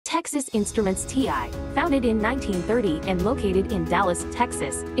Texas Instruments TI, founded in 1930 and located in Dallas,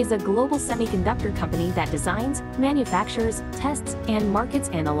 Texas, is a global semiconductor company that designs, manufactures, tests, and markets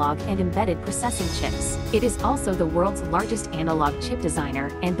analog and embedded processing chips. It is also the world's largest analog chip designer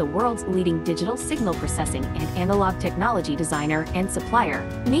and the world's leading digital signal processing and analog technology designer and supplier,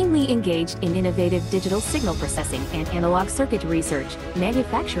 mainly engaged in innovative digital signal processing and analog circuit research,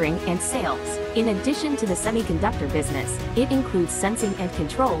 manufacturing, and sales. In addition to the semiconductor business, it includes sensing and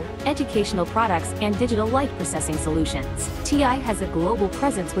control, educational products, and digital light processing solutions. TI has a global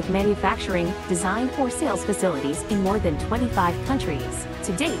presence with manufacturing, design, or sales facilities in more than 25 countries.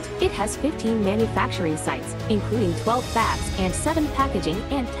 To date, it has 15 manufacturing sites, including 12 fabs and 7 packaging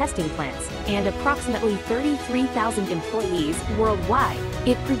and testing plants, and approximately 33,000 employees worldwide.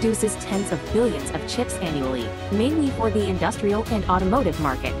 It produces tens of billions of chips annually, mainly for the industrial and automotive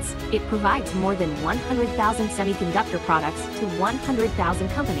markets. It provides more than 100,000 semiconductor products to 100,000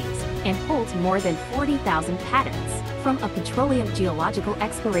 companies, and holds more than 40,000 patents. From a petroleum geological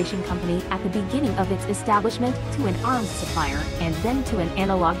exploration company at the beginning of its establishment to an arms supplier and then to an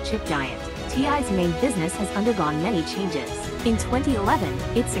analog chip giant, TI's main business has undergone many changes. In 2011,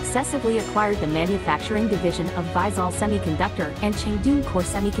 it successively acquired the manufacturing division of Visol Semiconductor and Chengdu Core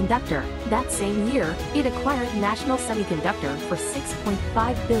Semiconductor. That same year, it acquired National Semiconductor for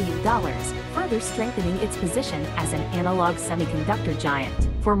 $6.5 billion, further strengthening its position as an analog semiconductor giant.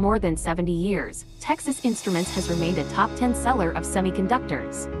 For more than 70 years, Texas Instruments has remained a top 10 seller of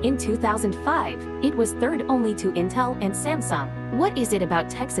semiconductors. In 2005, it was third only to Intel and Samsung. What is it about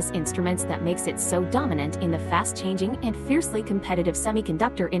Texas Instruments that makes it so dominant in the fast-changing and fiercely competitive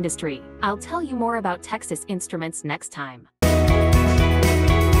semiconductor industry? I'll tell you more about Texas Instruments next time.